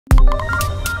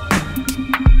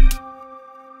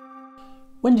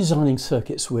When designing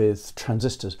circuits with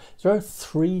transistors, there are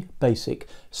three basic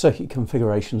circuit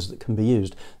configurations that can be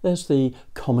used. There's the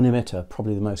common emitter,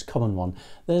 probably the most common one.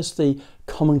 There's the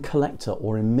common collector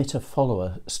or emitter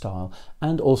follower style,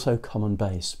 and also common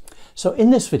base. So in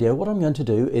this video, what I'm going to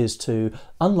do is to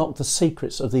unlock the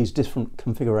secrets of these different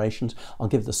configurations. I'll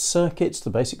give the circuits, the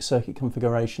basic circuit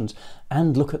configurations,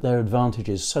 and look at their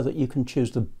advantages so that you can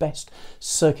choose the best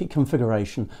circuit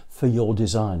configuration for your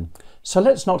design. So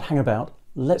let's not hang about.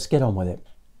 Let's get on with it.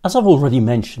 As I've already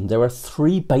mentioned, there are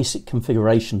three basic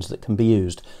configurations that can be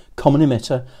used: common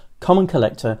emitter, common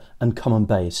collector, and common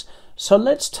base. So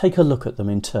let's take a look at them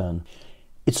in turn.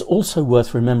 It's also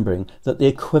worth remembering that the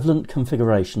equivalent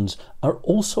configurations are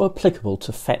also applicable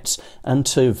to FETs and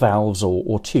to valves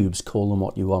or tubes, call them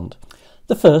what you want.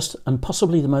 The first, and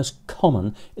possibly the most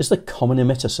common, is the common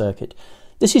emitter circuit.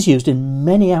 This is used in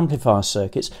many amplifier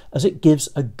circuits as it gives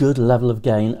a good level of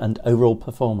gain and overall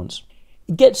performance.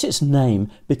 It gets its name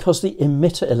because the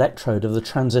emitter electrode of the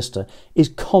transistor is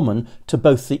common to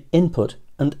both the input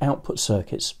and output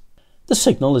circuits. The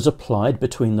signal is applied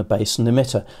between the base and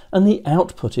emitter, and the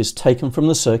output is taken from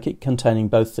the circuit containing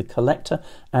both the collector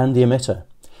and the emitter.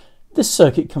 This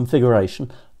circuit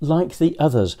configuration, like the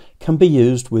others, can be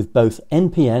used with both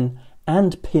NPN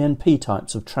and PNP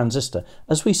types of transistor,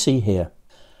 as we see here.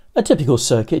 A typical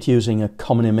circuit using a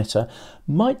common emitter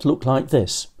might look like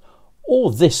this,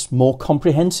 or this more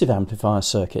comprehensive amplifier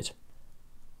circuit.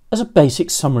 As a basic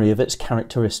summary of its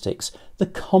characteristics, the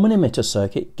common emitter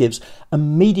circuit gives a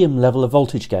medium level of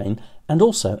voltage gain and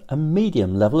also a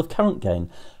medium level of current gain,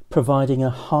 providing a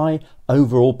high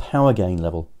overall power gain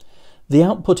level. The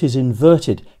output is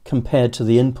inverted compared to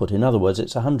the input, in other words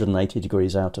it's 180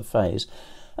 degrees out of phase,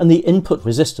 and the input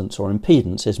resistance or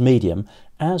impedance is medium,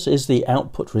 as is the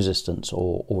output resistance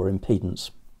or impedance.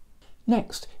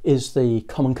 Next is the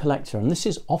common collector, and this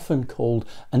is often called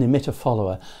an emitter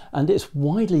follower, and it's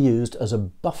widely used as a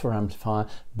buffer amplifier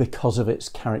because of its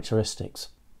characteristics.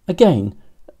 Again,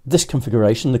 this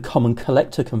configuration, the common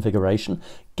collector configuration,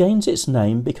 gains its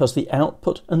name because the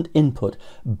output and input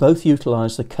both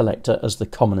utilize the collector as the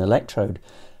common electrode.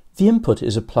 The input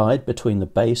is applied between the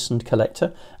base and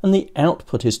collector, and the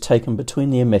output is taken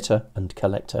between the emitter and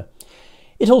collector.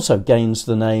 It also gains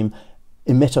the name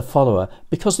emitter follower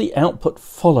because the output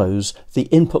follows the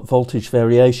input voltage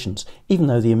variations, even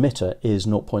though the emitter is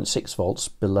 0.6 volts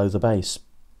below the base.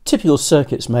 Typical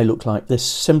circuits may look like this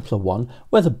simpler one,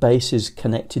 where the base is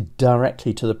connected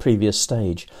directly to the previous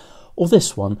stage, or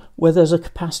this one where there's a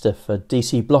capacitor for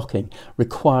DC blocking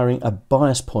requiring a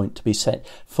bias point to be set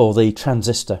for the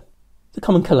transistor. The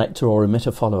common collector or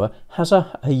emitter follower has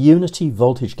a unity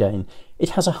voltage gain.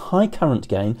 It has a high current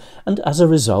gain, and as a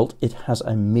result it has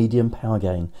a medium power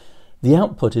gain. The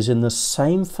output is in the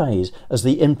same phase as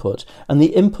the input, and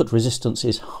the input resistance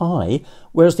is high,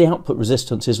 whereas the output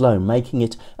resistance is low, making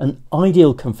it an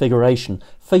ideal configuration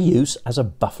for use as a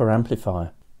buffer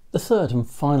amplifier. The third and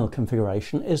final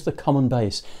configuration is the common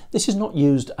base. This is not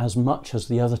used as much as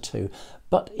the other two,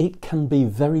 but it can be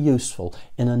very useful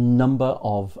in a number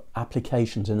of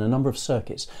applications, in a number of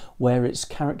circuits where its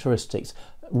characteristics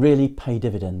really pay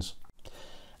dividends.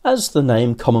 As the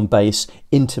name common base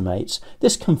intimates,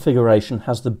 this configuration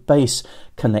has the base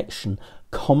connection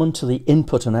common to the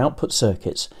input and output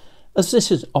circuits. As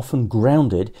this is often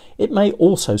grounded, it may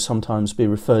also sometimes be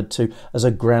referred to as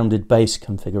a grounded base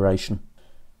configuration.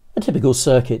 A typical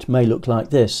circuit may look like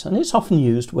this, and it's often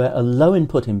used where a low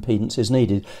input impedance is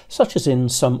needed, such as in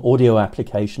some audio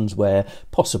applications where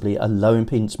possibly a low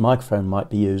impedance microphone might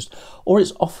be used, or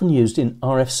it's often used in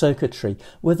RF circuitry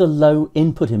where the low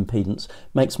input impedance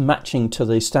makes matching to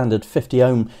the standard 50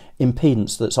 ohm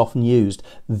impedance that's often used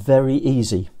very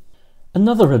easy.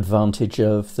 Another advantage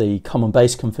of the common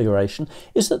base configuration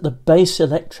is that the base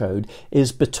electrode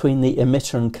is between the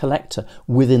emitter and collector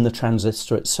within the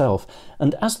transistor itself,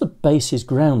 and as the base is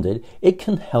grounded, it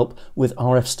can help with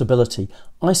RF stability,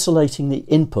 isolating the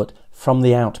input from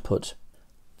the output.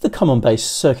 The common base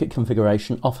circuit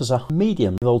configuration offers a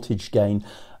medium voltage gain,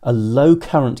 a low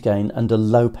current gain, and a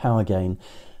low power gain.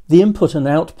 The input and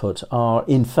output are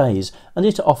in phase, and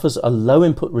it offers a low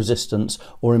input resistance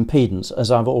or impedance,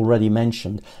 as I've already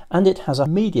mentioned, and it has a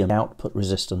medium output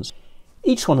resistance.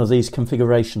 Each one of these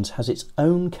configurations has its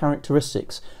own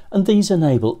characteristics, and these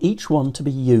enable each one to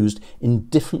be used in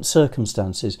different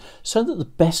circumstances so that the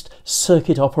best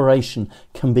circuit operation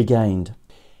can be gained.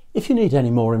 If you need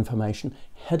any more information,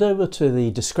 head over to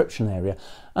the description area,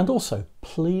 and also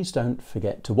please don't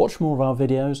forget to watch more of our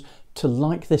videos, to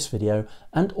like this video,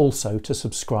 and also to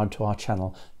subscribe to our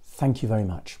channel. Thank you very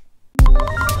much.